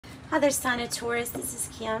Hi there, sign of Taurus. This is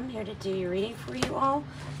Kim here to do your reading for you all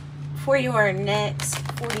for your next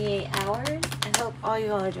 48 hours. I hope all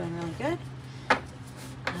you all are doing really good.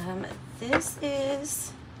 This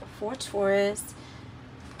is for Taurus,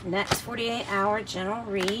 next 48-hour general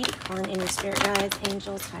read, calling in your spirit guides,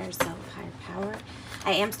 angels, higher self, higher power.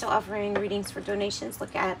 I am still offering readings for donations.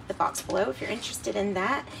 Look at the box below if you're interested in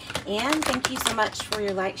that. And thank you so much for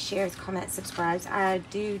your likes, shares, comments, subscribes. I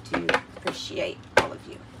do appreciate all of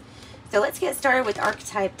you. So let's get started with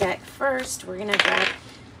Archetype deck first. We're going to grab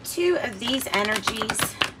 2 of these energies,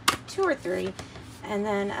 2 or 3, and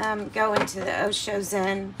then go into the Osho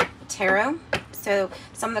Zen Tarot. So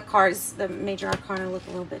some of the cards, the major arcana, look a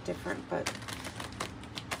little bit different, but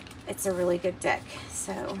it's a really good deck.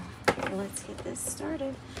 So let's get this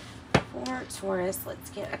started. For Taurus, let's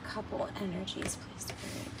get a couple energies, please,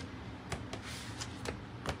 Spirit.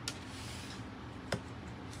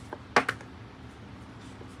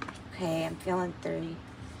 Okay, I'm feeling 3.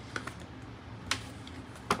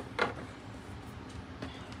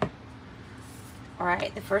 All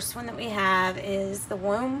right, the first one that we have is the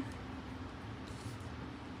womb.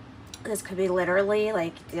 This could be literally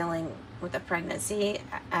like dealing with a pregnancy,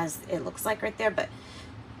 as it looks like right there, but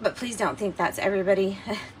please don't think that's everybody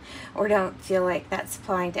or don't feel like that's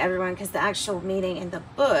applying to everyone, because the actual meaning in the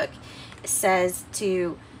book says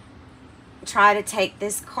to try to take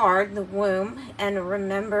this card, the womb, and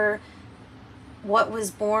remember what was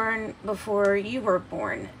born before you were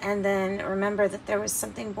born, and then remember that there was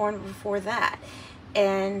something born before that,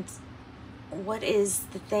 and what is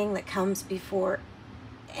the thing that comes before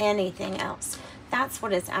anything else. That's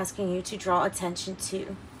what it's asking you to draw attention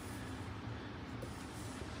to.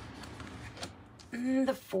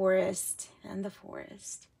 The forest and the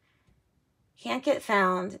forest can't get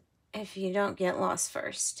found if you don't get lost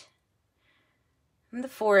first. The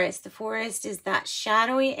forest is that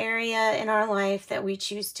shadowy area in our life that we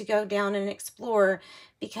choose to go down and explore,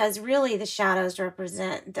 because really the shadows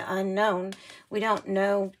represent the unknown. We don't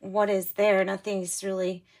know what is there. Nothing's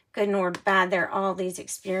really good nor bad. There are all these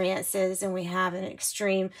experiences, and we have an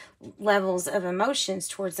extreme levels of emotions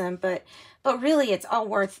towards them, but really it's all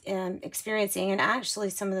worth experiencing. And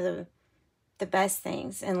actually some of the best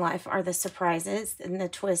things in life are the surprises and the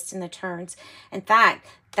twists and the turns. In fact,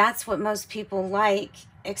 that's what most people like,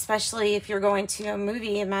 especially if you're going to a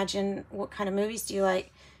movie. Imagine, what kind of movies do you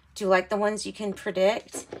like? Do you like the ones you can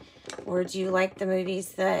predict? Or do you like the movies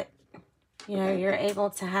that, you know, you're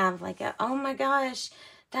able to have like a, oh my gosh,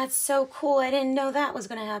 that's so cool, I didn't know that was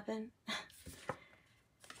going to happen.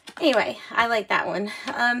 Anyway, I like that one.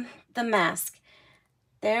 The mask.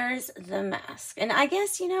 There's the mask. And I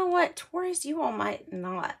guess, you know what, Taurus, you all might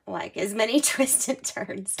not like as many twists and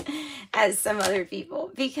turns as some other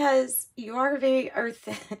people, because you are very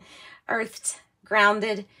earthed,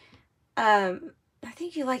 grounded. I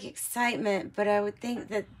think you like excitement, but I would think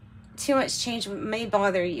that too much change may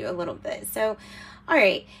bother you a little bit. So, all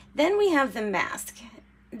right, then we have the mask.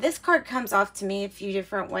 This card comes off to me a few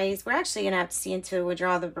different ways. We're actually going to have to see until we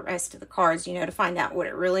draw the rest of the cards, you know, to find out what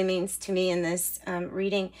it really means to me in this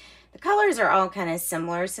reading. The colors are all kind of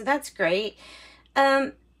similar, so that's great.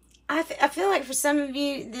 I feel like for some of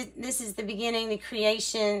you, this is the beginning, the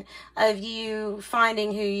creation of you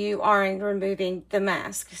finding who you are and removing the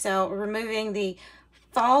mask. So removing the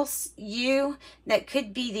false you that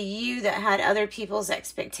could be the you that had other people's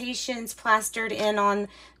expectations plastered in on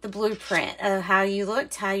the blueprint of how you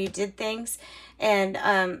looked, how you did things. And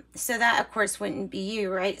so that, of course, wouldn't be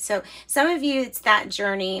you, right? So some of you, it's that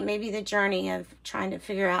journey, maybe the journey of trying to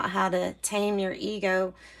figure out how to tame your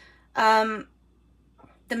ego. The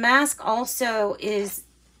mask also is,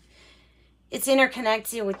 it's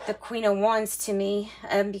interconnected with the Queen of Wands to me,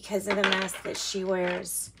 because of the mask that she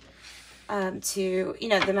wears. To, you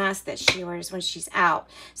know, the mask that she wears when she's out.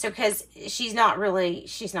 So, because she's not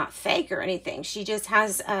fake or anything. She just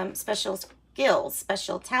has special skills,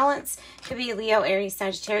 special talents. Could be Leo, Aries,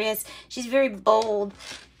 Sagittarius. She's very bold,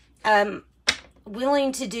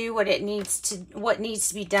 willing to do what needs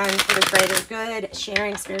to be done for the greater good,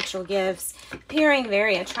 sharing spiritual gifts, appearing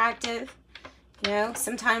very attractive. You know,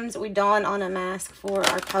 sometimes we don on a mask for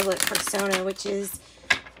our public persona, which is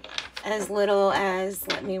as little as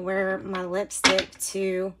let me wear my lipstick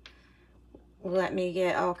to let me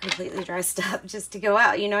get all completely dressed up just to go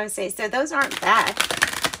out, you know what I'm saying? So those aren't bad.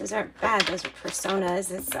 Those aren't bad. Those are personas.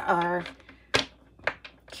 It's our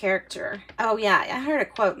character. Oh yeah, I heard a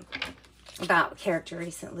quote about character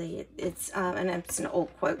recently. It's and it's an old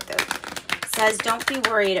quote though. It says, don't be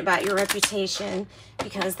worried about your reputation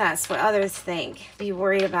because that's what others think. Be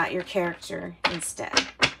worried about your character instead.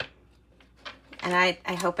 And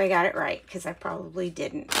I hope I got it right, because I probably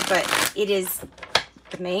didn't. But it is,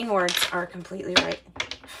 the main words are completely right.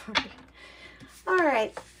 All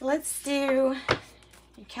right, let's do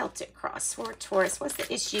Celtic cross for Taurus. What's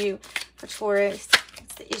the issue for Taurus?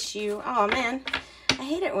 What's the issue? Oh, man. I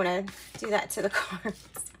hate it when I do that to the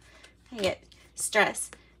cards. I get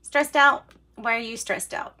stressed. Stressed out? Why are you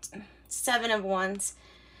stressed out? 7 of Wands.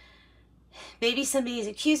 Maybe somebody's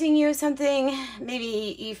accusing you of something.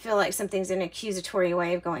 Maybe you feel like something's an accusatory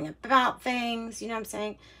way of going about things. You know what I'm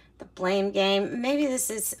saying? The blame game. Maybe this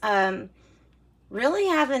is really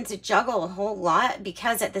having to juggle a whole lot,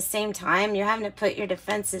 because at the same time, you're having to put your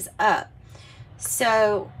defenses up.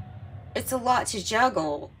 So it's a lot to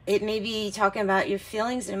juggle. It may be talking about your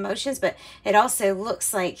feelings and emotions, but it also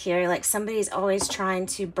looks like here, like somebody's always trying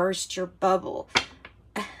to burst your bubble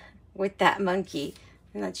with that monkey.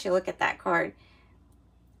 And let you look at that card.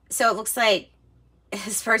 So it looks like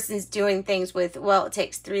this person's doing things with, well, it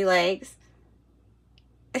takes 3 legs,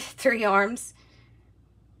 3 arms.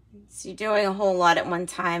 So you're doing a whole lot at one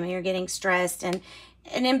time, and you're getting stressed. And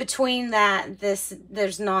in between that,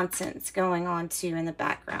 there's nonsense going on too in the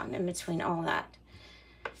background, in between all that.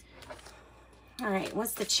 All right,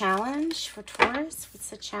 what's the challenge for Taurus? What's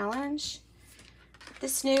the challenge?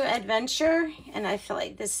 This new adventure, and I feel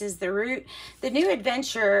like this is the root. The new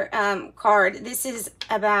adventure card, this is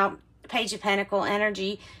about Page of Pentacle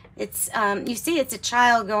energy. It's, you see, it's a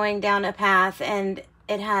child going down a path, and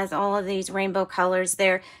it has all of these rainbow colors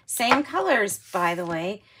there. Same colors, by the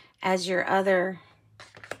way, as your other,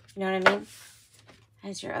 you know what I mean?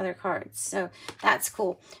 As your other cards. So that's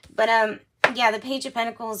cool. But, yeah, the Page of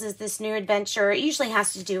Pentacles is this new adventure. It usually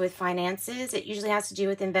has to do with finances. It usually has to do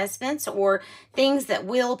with investments or things that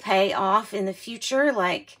will pay off in the future,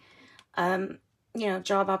 like, you know,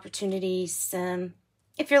 job opportunities.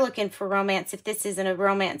 If you're looking for romance, if this isn't a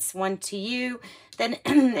romance one to you, then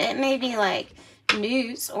it may be like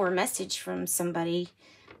news or a message from somebody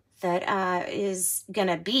that is going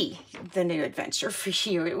to be the new adventure for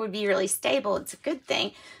you. It would be really stable. It's a good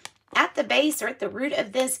thing. At the base or at the root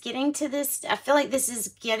of this, getting to this, I feel like this is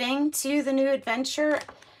getting to the new adventure.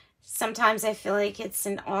 Sometimes I feel like it's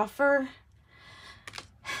an offer.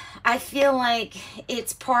 I feel like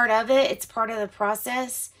it's part of it. It's part of the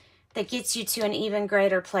process that gets you to an even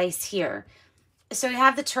greater place here. So we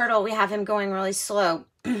have the turtle. We have him going really slow.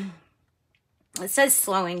 It says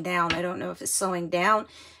slowing down. I don't know if it's slowing down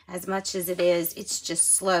as much as it is. It's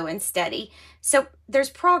just slow and steady. So there's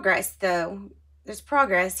progress, though. There's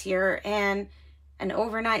progress here, and an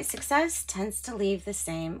overnight success tends to leave the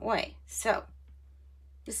same way. So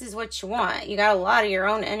this is what you want. You got a lot of your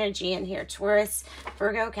own energy in here. Taurus,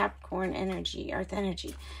 Virgo, Capricorn energy, earth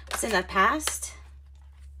energy. What's in the past?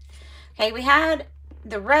 Okay, we had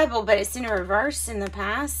the rebel, but it's in reverse in the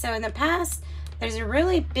past. So in the past, there's a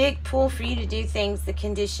really big pull for you to do things the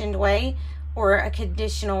conditioned way or a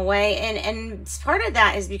conditional way. And part of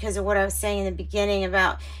that is because of what I was saying in the beginning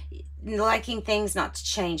about liking things not to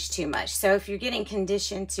change too much. So if you're getting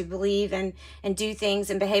conditioned to believe and do things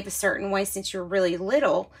and behave a certain way since you're really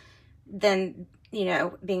little, then, you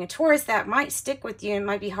know, being a Taurus, that might stick with you. It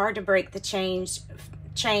might be hard to break the chains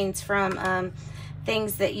from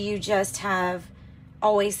things that you just have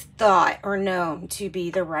always thought or known to be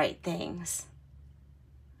the right things.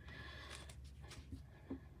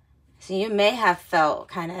 So you may have felt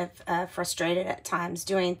kind of frustrated at times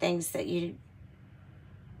doing things that you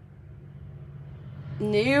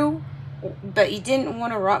knew, but you didn't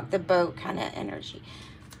want to rock the boat kind of energy.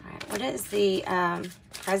 All right, what is the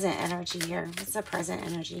present energy here? What's the present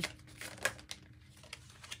energy?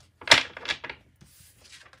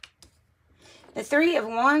 The 3 of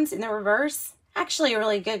Wands in the reverse, actually a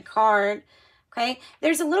really good card. Okay,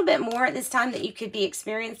 there's a little bit more at this time that you could be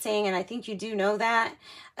experiencing, and I think you do know that.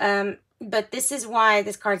 But this is why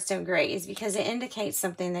this card's so great, is because it indicates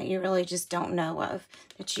something that you really just don't know of,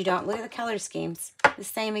 that you don't. Look at the color schemes, the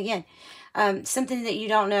same again. Something that you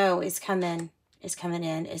don't know is coming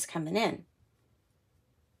in.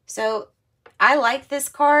 So I like this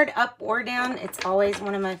card, up or down. It's always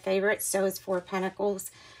one of my favorites. So is 4 of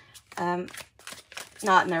Pentacles.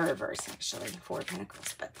 Not in the reverse, actually, 4 of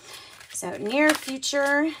Pentacles. But so near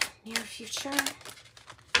future.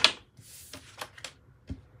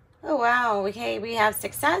 Oh, wow. Okay, we have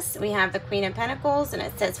success. We have the Queen of Pentacles, and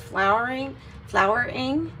it says flowering.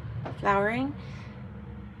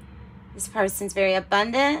 This person's very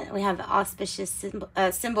abundant. We have the auspicious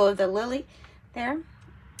symbol of the lily there.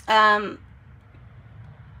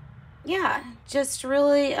 Yeah, just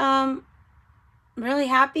really, really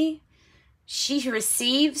happy. She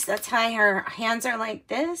receives. That's how her hands are like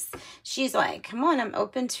this. She's like, come on, I'm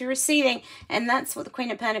open to receiving. And that's what the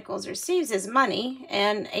Queen of Pentacles receives, is money,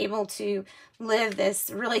 and able to live this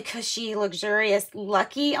really cushy, luxurious,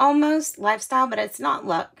 lucky almost lifestyle. But it's not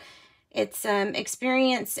luck. It's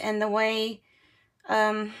experience and the way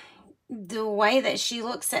that she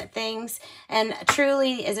looks at things, and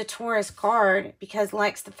truly is a Taurus card because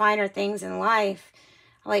likes the finer things in life,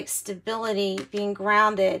 like stability, being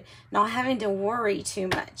grounded, not having to worry too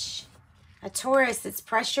much. A Taurus that's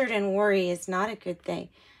pressured and worry is not a good thing.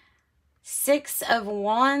 6 of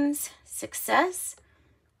Wands, success.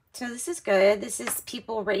 So this is good. This is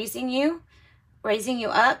people raising you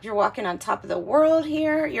up. You're walking on top of the world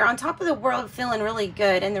here. You're on top of the world feeling really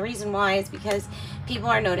good. And the reason why is because people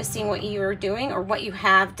are noticing what you are doing or what you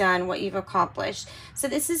have done, what you've accomplished. So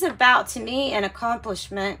this is about, to me, an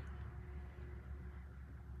accomplishment.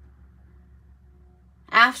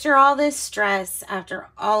 After all this stress, after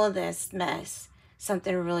all of this mess,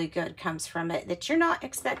 something really good comes from it that you're not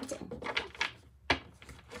expecting.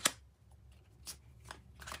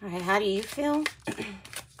 All right, how do you feel?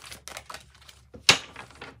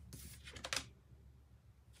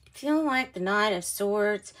 Feeling like the Knight of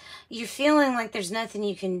Swords. You're feeling like there's nothing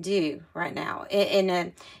you can do right now in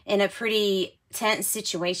a pretty tense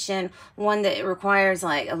situation, one that requires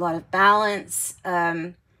like a lot of balance,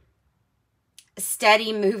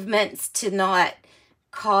 steady movements to not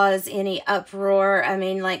cause any uproar. I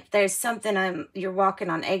mean, like there's something, you're walking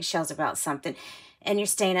on eggshells about something, and you're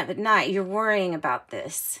staying up at night. You're worrying about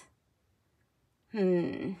this.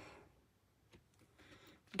 But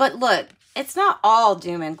look, it's not all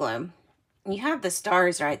doom and gloom. You have the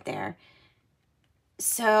stars right there.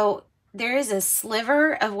 So there is a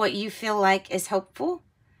sliver of what you feel like is hopeful.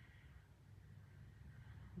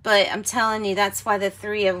 But I'm telling you, that's why the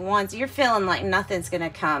 3 of Wands, you're feeling like nothing's going to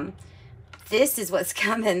come. This is what's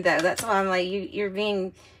coming, though. That's why I'm like, you're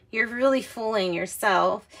really fooling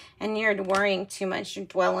yourself, and you're worrying too much. You're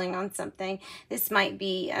dwelling on something. This might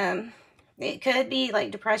be, it could be like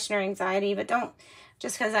depression or anxiety, but don't,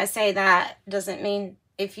 just because I say that doesn't mean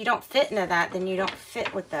if you don't fit into that, then you don't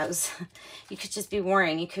fit with those. You could just be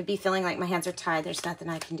worrying. You could be feeling like my hands are tied. There's nothing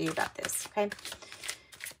I can do about this, okay?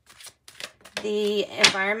 The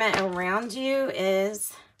environment around you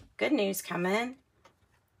is good news coming.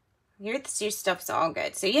 Your stuff's all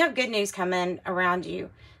good. So you have good news coming around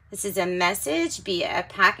you. This is a message, be it a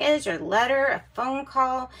package or letter, a phone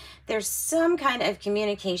call. There's some kind of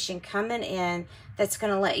communication coming in that's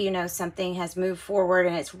going to let you know something has moved forward,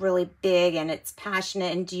 and it's really big and it's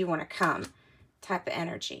passionate, and do you want to come type of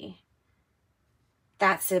energy.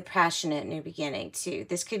 That's a passionate new beginning too.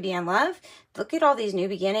 This could be in love. Look at all these new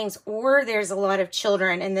beginnings, or there's a lot of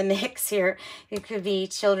children in the mix here. It could be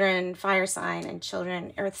children fire sign and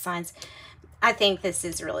children earth signs. I think this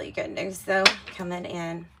is really good news though coming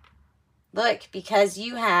in. Look, because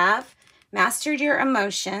you have mastered your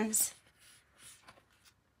emotions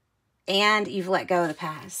and you've let go of the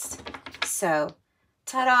past. So,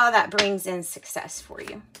 ta-da, that brings in success for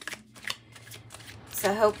you.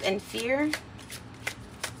 So, hope and fear.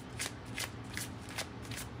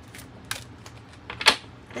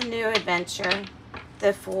 The new adventure,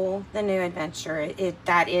 the Fool, the new adventure.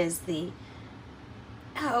 That is the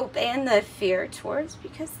hope and the fear, Taurus,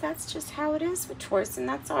 because that's just how it is with Taurus, and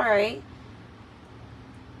that's all right.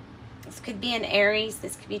 This could be an Aries.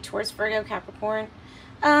 This could be Taurus, Virgo, Capricorn.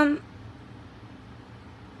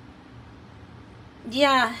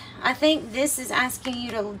 Yeah, I think this is asking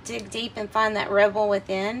you to dig deep and find that rebel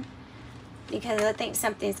within, because I think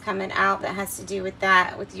something's coming out that has to do with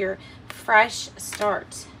that, with your fresh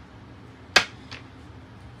start.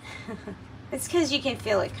 It's because you can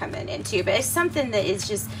feel it coming in too, but it's something that is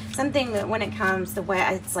just something that when it comes, the way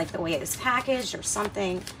it's like the way it's packaged or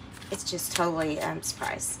something, it's just totally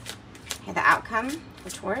surprise. Okay, the outcome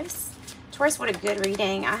for Taurus. Taurus, what a good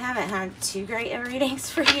reading. I haven't had too great of readings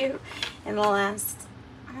for you in the last,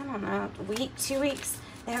 I don't know, week, 2 weeks.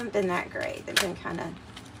 They haven't been that great. They've been kind of,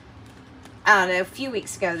 I don't know, a few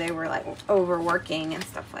weeks ago they were like overworking and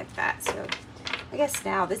stuff like that. So I guess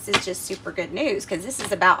now this is just super good news, because this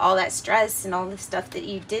is about all that stress and all the stuff that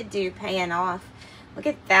you did do paying off. Look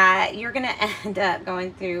at that. You're going to end up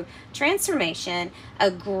going through transformation, a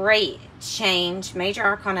great change, major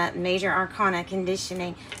arcana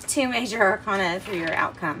conditioning, 2 major arcana for your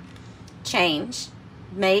outcome. Change,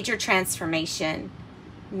 major transformation,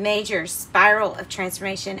 major spiral of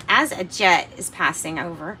transformation as a jet is passing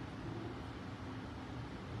over.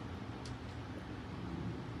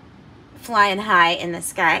 Flying high in the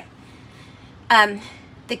sky.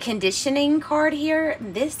 the conditioning card here,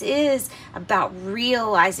 this is about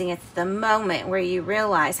realizing it's the moment where you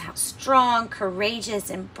realize how strong, courageous,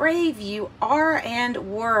 and brave you are and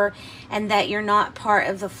were, and that you're not part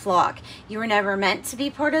of the flock. You were never meant to be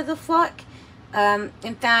part of the flock.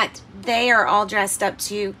 In fact, they are all dressed up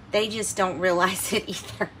too. They just don't realize it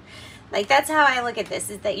either. Like, that's how I look at this,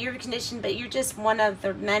 is that you're conditioned, but you're just one of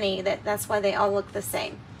the many. That's why they all look the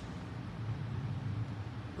same.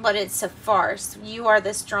 But it's a farce. You are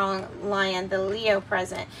the strong lion, the Leo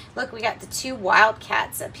present. Look, we got the two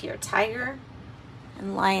wildcats up here, tiger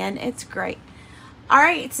and lion. It's great. All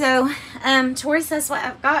right, so Taurus, that's what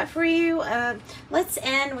I've got for you. Let's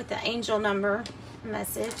end with the angel number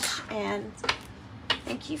message, and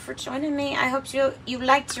thank you for joining me. I hope you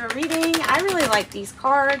liked your reading. I really like these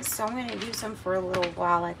cards, so I'm going to use them for a little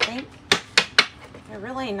while, I think. They're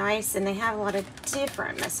really nice, and they have a lot of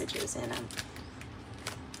different messages in them.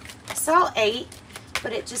 I saw 8,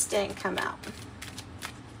 but it just didn't come out.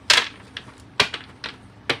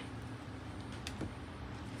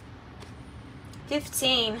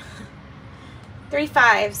 15. 3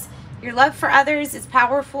 5s. Your love for others is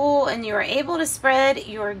powerful, and you are able to spread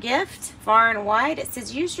your gift far and wide. It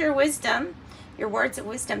says use your wisdom, your words of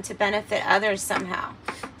wisdom, to benefit others somehow.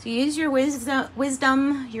 So use your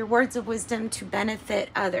wisdom, your words of wisdom to benefit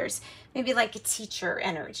others. Maybe like a teacher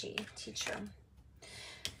energy. Teacher.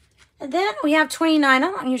 And then we have 29. I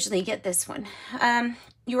don't usually get this one.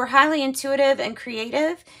 You are highly intuitive and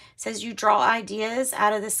creative. It says you draw ideas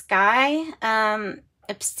out of the sky.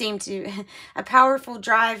 Seem to a powerful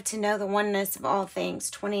drive to know the oneness of all things.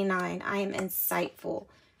 29. I am insightful,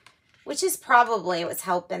 which is probably what's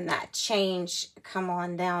helping that change come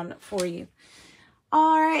on down for you.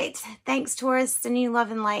 All right. Thanks, Taurus. Sending you love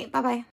and light. Bye-bye.